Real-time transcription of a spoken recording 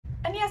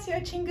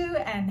Annyeonghaseyo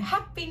Chingu and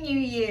Happy New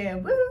Year!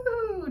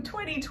 Woo!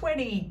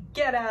 2020,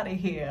 get out of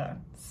here.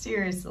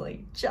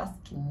 Seriously, just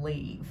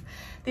leave.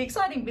 The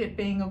exciting bit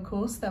being, of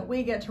course, that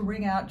we get to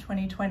ring out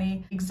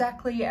 2020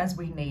 exactly as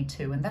we need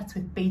to, and that's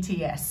with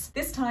BTS.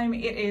 This time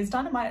it is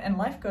Dynamite and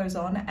Life Goes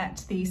On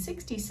at the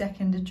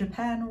 62nd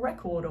Japan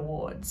Record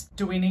Awards.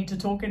 Do we need to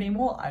talk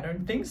anymore? I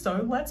don't think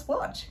so. Let's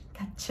watch.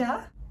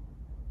 Gotcha!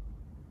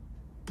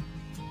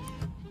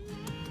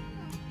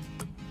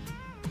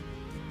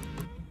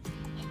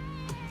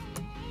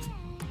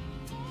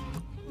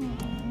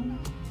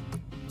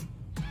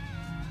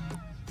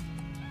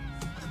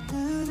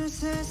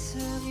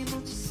 세상이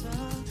멈췄어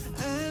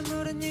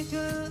아무런 얘기도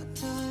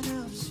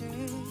하나 없이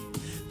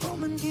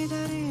꿈은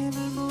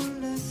기다림을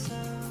몰랐어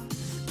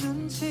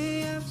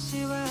눈치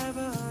없이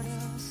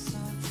와버렸어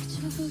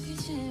조국이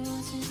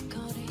지워진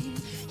거리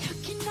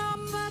여기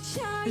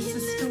넘어져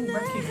있는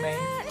날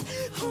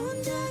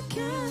혼자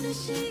가는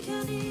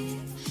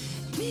시간이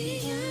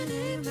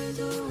미안해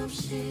말도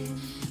없이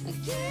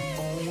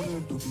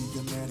오늘도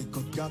비가 내릴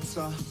것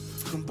같아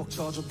흠뻑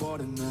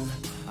젖어버렸네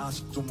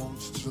아직도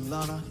멈추질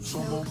않아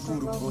소문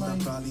구름보다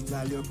빨리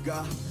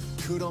달려가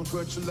그런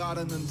걸 줄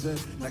알았는데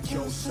나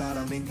겨우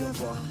사람인가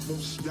봐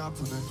몹시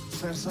아프네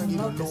세상이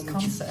널 너무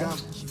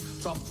기감기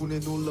덕분에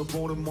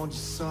눌러보는 먼지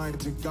쌓인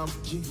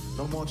뒷감기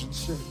넘어진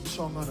채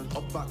청하는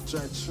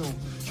엇박자의 춤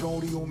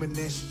겨울이 오면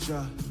내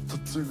시작 더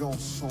뜨거운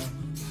손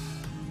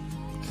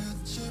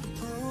끝이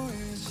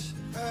보이지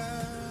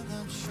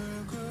않아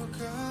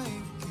출구가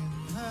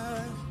있긴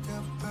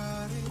할까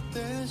발이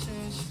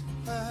되지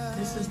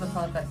This is the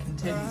part that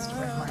continues to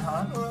break my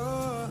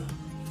heart.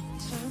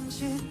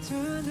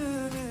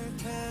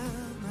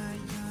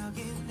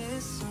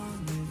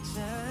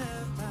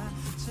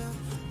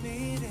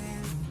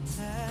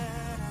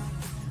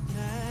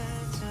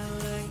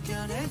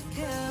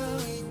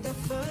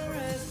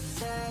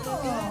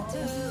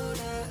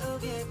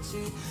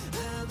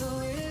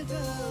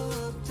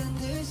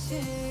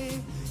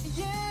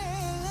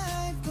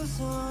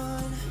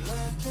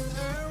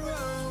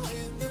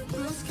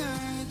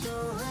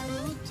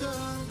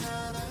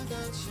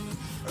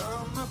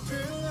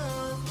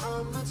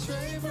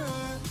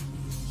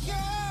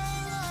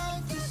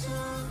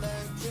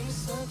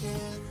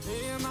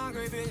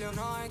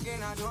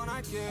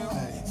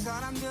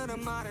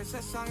 사람들은 말해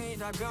세상이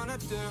다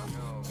변했대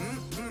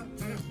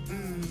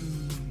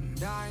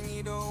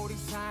다행히도 우리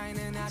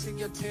사이는 아직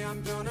여태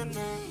안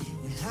변했네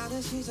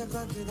일하는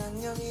시작과 끝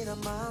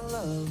안녕이란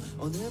말로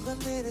오늘 밤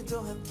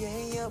내일도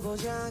함께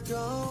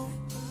이어보자고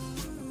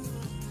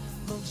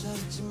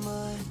멈춰있지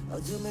마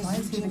어둠에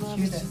숨지마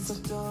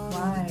미친 것도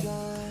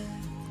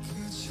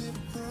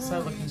So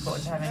looking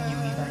forward to having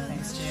you back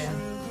next year.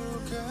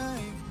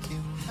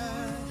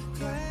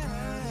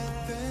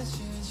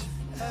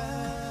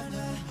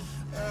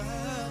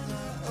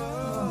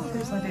 Oh,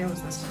 whose idea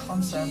was this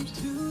concept?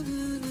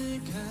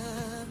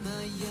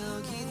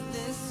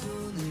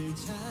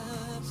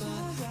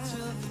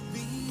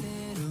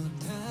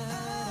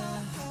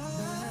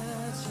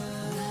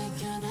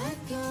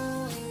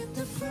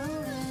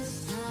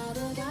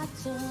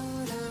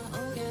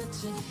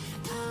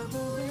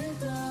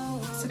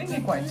 Sitting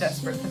here quite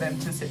desperate for them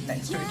to sit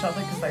next to each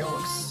other because they all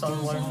look so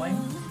lonely.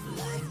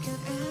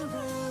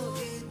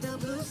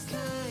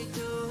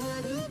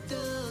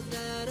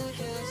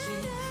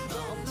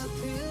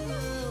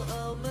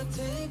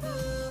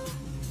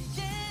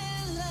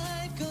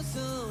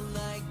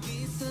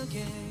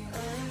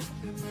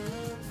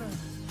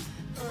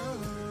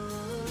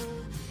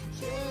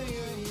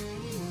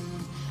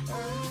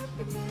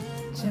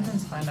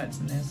 Jimin's high notes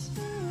in this.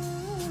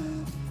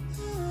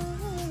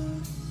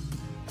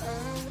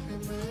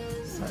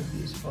 So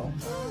beautiful.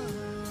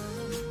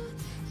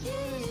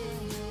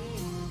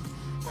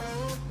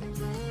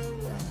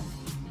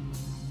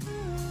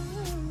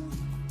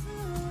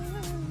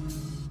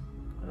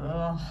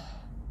 Ugh.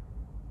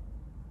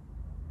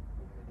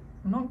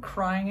 I'm not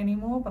crying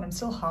anymore, but I'm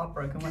still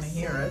heartbroken when I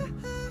hear it.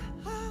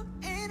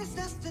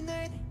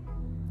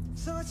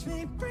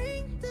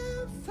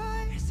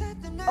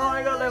 Oh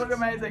my god, they look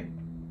amazing.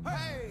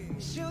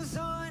 Shoes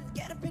on,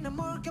 get up in the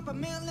morning, cup of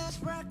milk, let's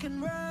rock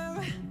and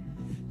roll.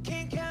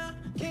 Kick out,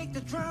 kick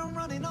the drum,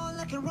 running on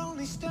like a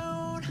rolling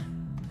stone.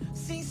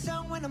 Sing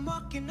song when I'm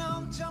walking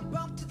home, jump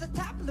up to the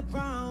top of the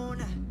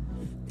brown.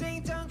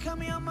 Ding dong, call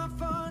me on my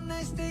phone,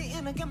 I stay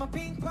in, I get my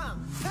ping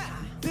pong.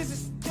 Ha! This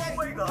is Oh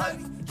my god.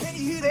 Can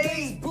you hear the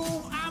bass?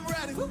 Boom, I'm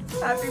ready.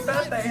 Happy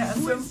birthday,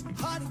 handsome.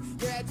 Honey,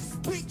 yeah, this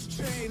beat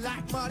train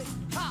like money.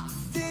 Ha!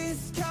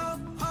 Disco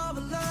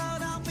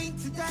overload, I'm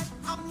into that,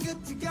 I'm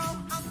good to go.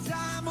 I'm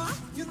diamond,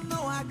 you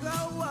know I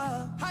glow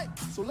up. Hey,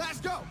 so let's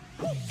go.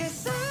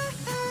 It's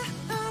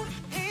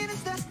in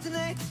its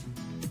destiny.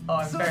 Oh,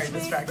 I'm very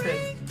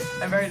distracted.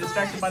 I'm very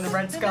distracted by the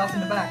red scarf in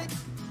the back.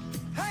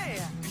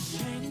 Hey,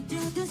 shining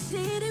through the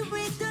city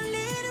with the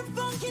little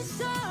funky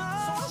soul.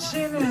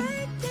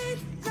 Jimin,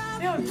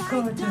 you're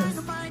gorgeous.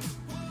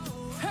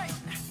 Hey,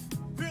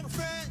 bring a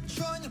friend,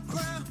 join your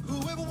crowd,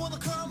 whoever wanna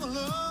come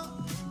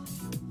along.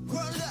 Roll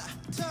up,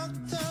 talk,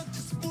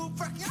 just move,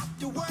 rock out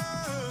the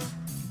world.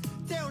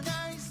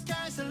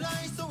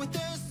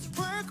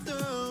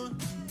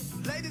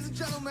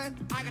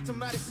 man. I got the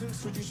medicine,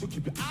 so you should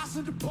keep your eyes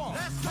on the ball.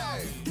 Let's go.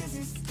 This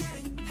is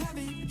getting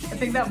heavy. I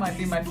think that might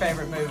be my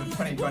favorite move of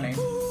 2020.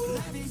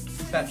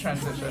 That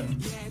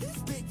transition.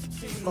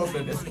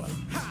 Also this one,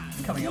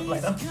 coming up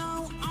later.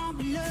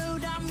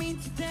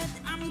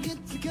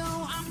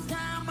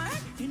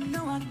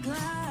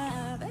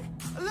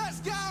 Let's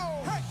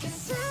go!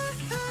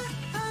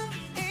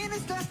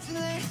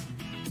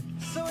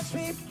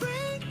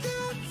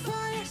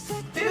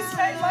 This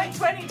made my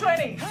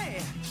 2020.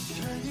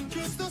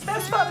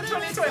 Best part of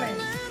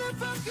 2020.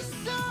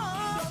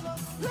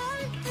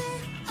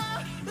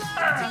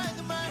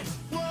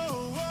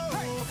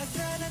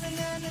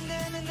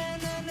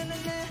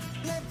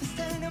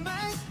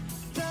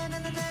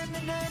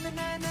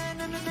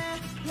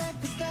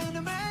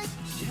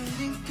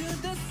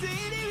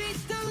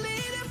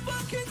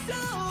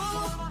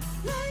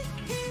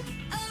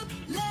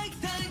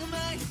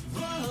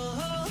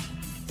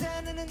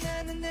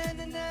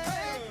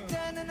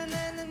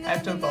 I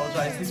have to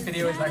apologise, this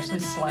video is actually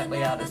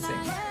slightly out of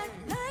sync,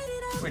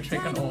 which we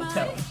can all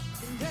tell,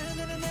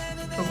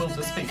 but we'll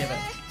just forgive it.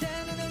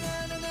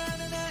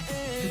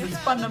 Because it's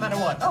fun no matter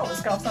what. Oh, the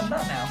scarf's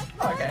undone now.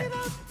 Oh, okay.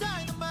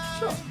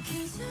 Sure.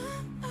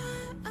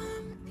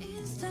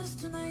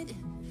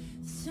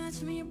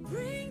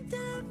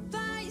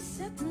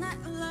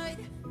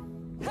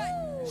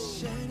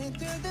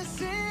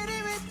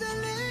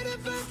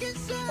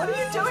 What are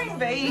you doing,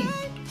 V?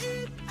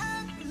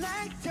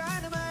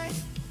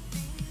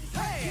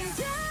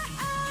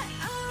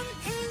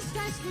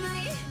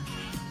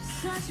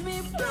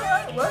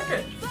 Alright, work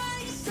it.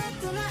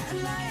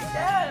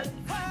 Yes.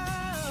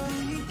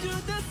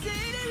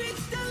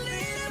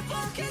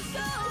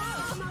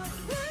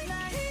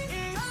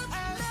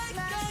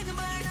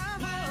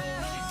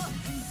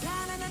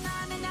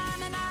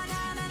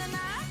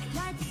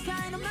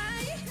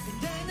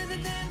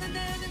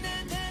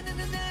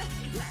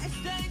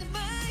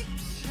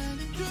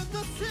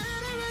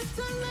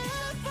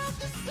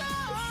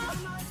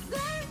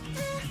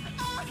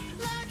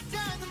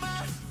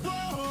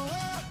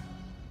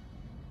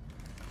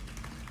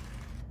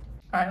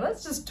 Alright,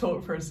 let's just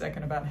talk for a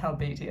second about how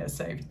BTS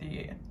saved the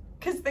year.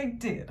 Because they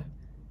did.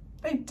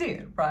 They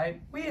did,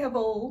 right? We have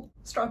all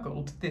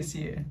struggled this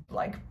year,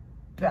 like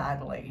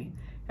badly.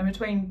 And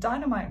between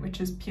Dynamite, which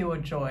is pure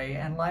joy,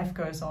 and Life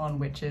Goes On,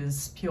 which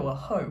is pure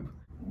hope,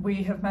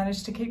 we have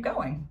managed to keep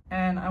going.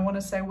 And I want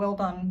to say well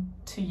done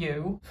to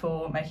you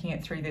for making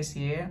it through this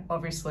year.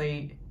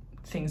 Obviously,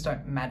 things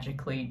don't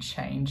magically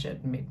change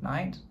at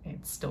midnight.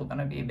 It's still going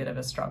to be a bit of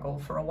a struggle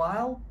for a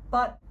while,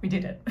 but we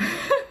did it.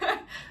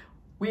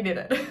 We did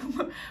it.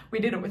 We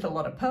did it with a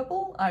lot of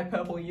purple. I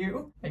purple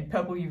you. I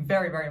purple you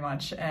very, very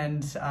much,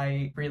 and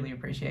I really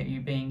appreciate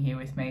you being here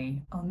with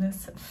me on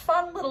this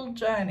fun little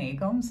journey.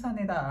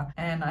 감사합니다.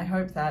 And I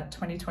hope that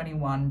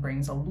 2021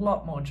 brings a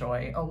lot more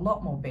joy, a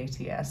lot more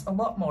BTS, a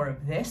lot more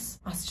of this.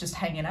 Us just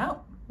hanging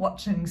out,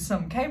 watching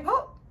some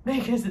K-pop,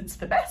 because it's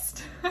the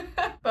best.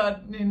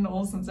 But in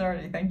all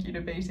sincerity, thank you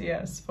to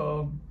BTS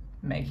for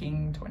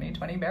making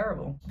 2020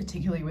 bearable,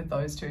 particularly with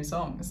those two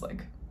songs.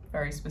 Like,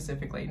 very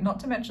specifically.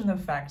 Not to mention the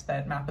fact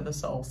that Map of the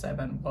Soul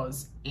 7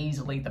 was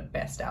easily the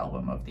best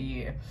album of the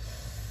year.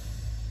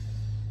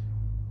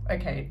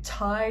 Okay,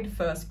 tied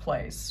first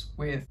place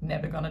with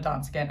Never Gonna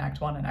Dance Again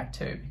Act 1 and Act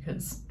 2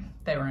 because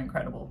they were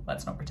incredible.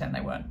 Let's not pretend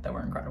they weren't. They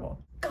were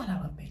incredible. God, I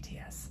love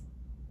BTS.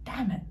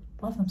 Damn it.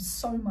 Love them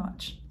so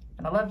much.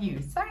 And I love you.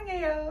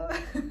 Sangyo!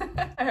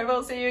 I hope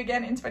I'll see you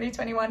again in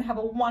 2021. Have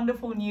a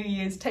wonderful New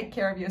Year's. Take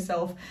care of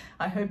yourself.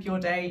 I hope your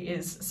day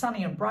is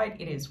sunny and bright.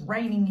 It is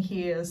raining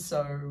here,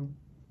 so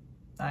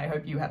I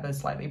hope you have a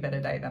slightly better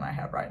day than I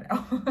have right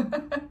now.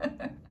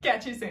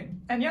 Catch you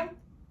soon. Annyeong!